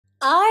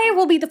I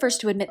will be the first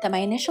to admit that my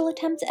initial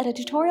attempt at a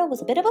tutorial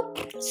was a bit of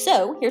a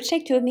so here's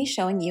take 2 of me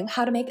showing you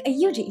how to make a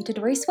Yuji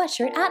Itadori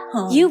sweatshirt at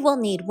home. You will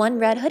need 1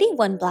 red hoodie,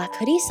 1 black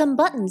hoodie, some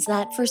buttons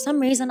that for some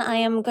reason I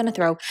am gonna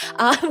throw,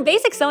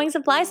 basic sewing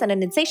supplies, and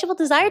an insatiable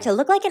desire to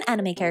look like an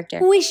anime character.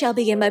 We shall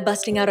begin by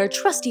busting out our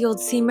trusty old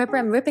seam ripper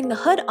and ripping the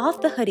hood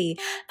off the hoodie.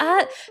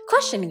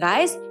 Question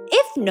guys,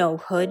 if no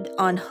hood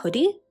on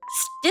hoodie,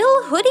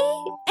 still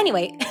hoodie?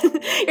 Anyway,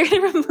 you're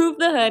gonna remove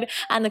the hood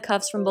and the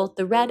cuffs from both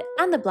the red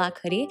and the black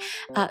hoodie.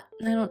 I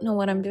don't know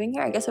what I'm doing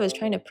here. I guess I was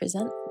trying to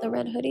present the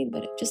red hoodie,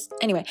 but it just,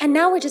 anyway. And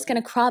now we're just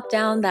gonna crop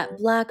down that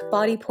black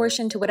body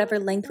portion to whatever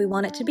length we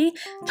want it to be.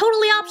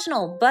 Totally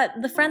optional, but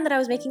the friend that I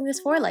was making this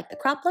for liked the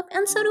crop look,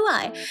 and so do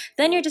I.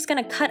 Then you're just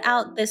gonna cut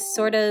out this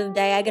sort of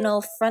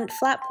diagonal front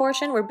flap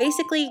portion. We're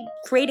basically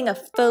creating a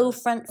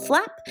faux front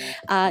flap.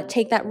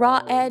 Take that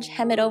raw edge,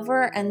 hem it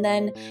over, and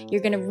then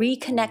you're gonna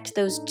reconnect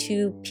those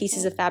 2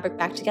 pieces of fabric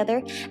back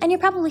together. And you're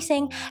probably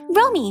saying,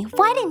 Romy,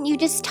 why didn't you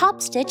just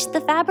top stitch the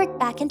fabric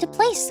back into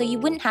place so you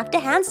wouldn't have to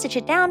hand stitch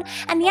it down?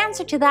 And the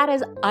answer to that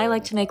is, I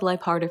like to make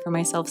life harder for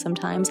myself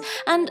sometimes,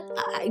 and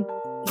I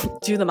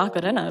do the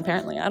Macarena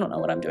apparently. I don't know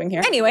what I'm doing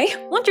here. Anyway,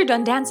 once you're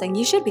done dancing,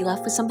 you should be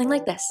left with something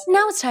like this.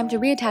 Now it's time to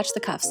reattach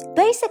the cuffs.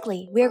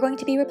 Basically, we are going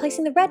to be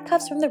replacing the red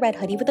cuffs from the red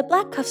hoodie with the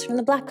black cuffs from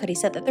the black hoodie,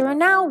 so that there are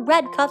now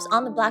red cuffs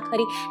on the black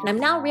hoodie, and I'm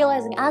now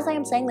realizing as I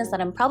am saying this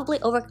that I'm probably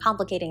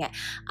overcomplicating it.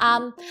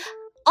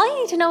 All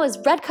you need to know is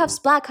red cuffs,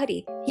 black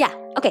hoodie. Yeah,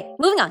 okay,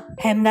 moving on.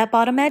 Hem that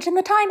bottom edge, and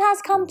the time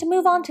has come to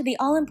move on to the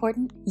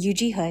all-important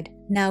Yuji hood.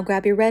 Now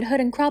grab your red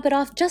hood and crop it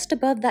off just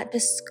above that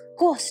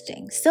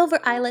disgusting silver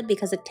eyelet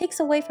because it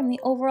takes away from the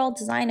overall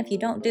design if you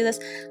don't do this.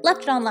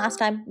 Left it on last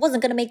time,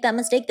 wasn't gonna make that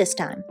mistake this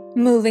time.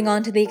 Moving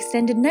on to the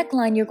extended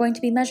neckline, you're going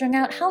to be measuring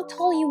out how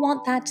tall you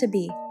want that to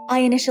be. I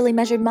initially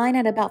measured mine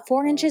at about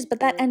 4 inches, but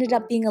that ended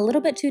up being a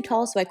little bit too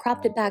tall, so I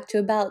cropped it back to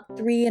about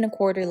 3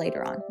 1/4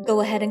 later on.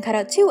 Go ahead and cut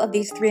out 2 of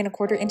these 3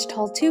 1/4 inch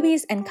tall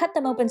tubies and cut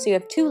them open so you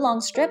have 2 long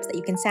strips that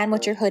you can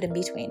sandwich your hood in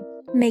between.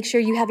 Make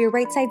sure you have your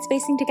right sides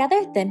facing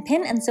together, then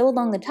pin and sew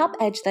along the top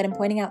edge that I'm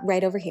pointing out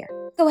right over here.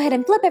 Go ahead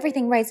and flip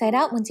everything right side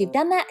out once you've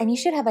done that, and you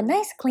should have a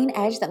nice clean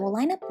edge that will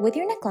line up with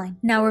your neckline.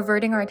 Now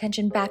reverting our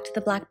attention back to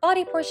the black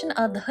body portion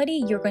of the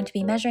hoodie, you're going to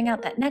be measuring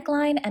out that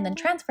neckline and then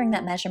transferring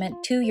that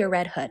measurement to your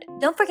red hood.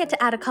 Don't forget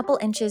to add a couple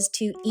inches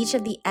to each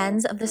of the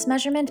ends of this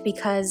measurement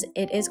because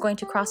it is going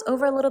to cross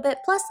over a little bit.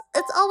 Plus,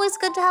 it's always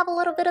good to have a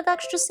little bit of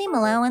extra seam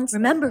allowance.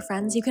 Remember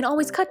friends, you can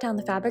always cut down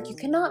the fabric. You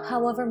cannot,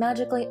 however,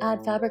 magically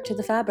add fabric to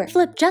the fabric.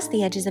 Flip just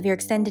the edges of your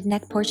extended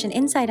neck portion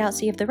inside out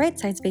so you have the right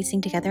sides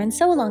facing together and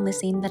sew along the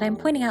seam that I'm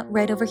pointing out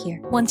right over here.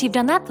 Once you've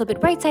done that, flip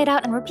it right side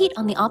out and repeat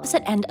on the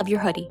opposite end of your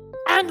hoodie.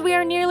 And we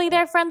are nearly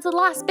there, friends. The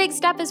last big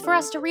step is for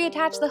us to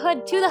reattach the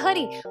hood to the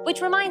hoodie,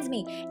 which reminds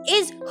me,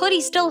 is hoodie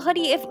still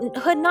hoodie if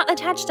hood not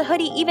attached to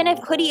hoodie, even if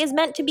hoodie is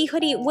meant to be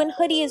hoodie when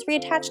hoodie is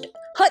reattached?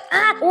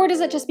 Or does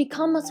it just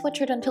become a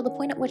sweatshirt until the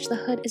point at which the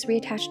hood is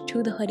reattached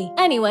to the hoodie?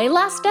 Anyway,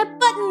 last step,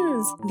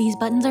 buttons! These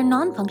buttons are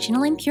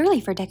non-functional and purely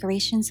for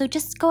decoration, so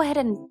just go ahead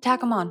and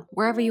tack them on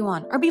wherever you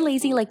want, or be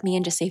lazy like me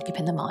and just safety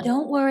pin them on.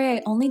 Don't worry,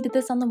 I only did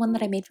this on the one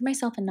that I made for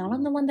myself and not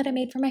on the one that I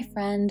made for my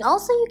friend.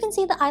 Also, you can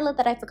see the eyelet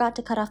that I forgot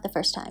to cut off the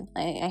first time.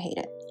 I hate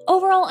it.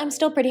 Overall, I'm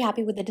still pretty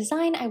happy with the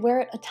design. I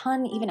wear it a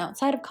ton even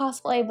outside of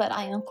cosplay, but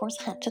I of course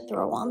had to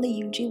throw on the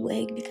Yuji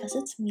wig because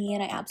it's me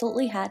and I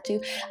absolutely had to.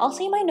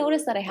 Also, you might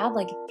notice that I have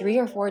like 3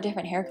 or 4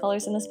 different hair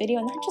colors in this video,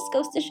 and that just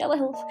goes to show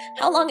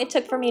how long it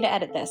took for me to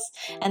edit this.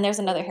 And there's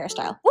another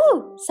hairstyle.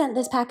 Woo! Sent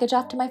this package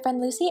off to my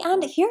friend Lucy,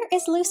 and here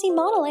is Lucy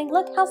modeling.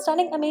 Look how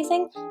stunning,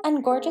 amazing,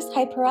 and gorgeous.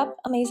 Hype her up,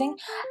 amazing.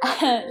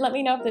 Let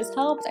me know if this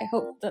helped. I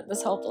hope that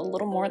this helped a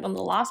little more than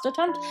the last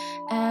attempt.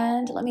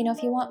 And let me know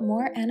if you want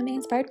more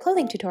anime-inspired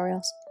clothing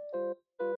tutorials.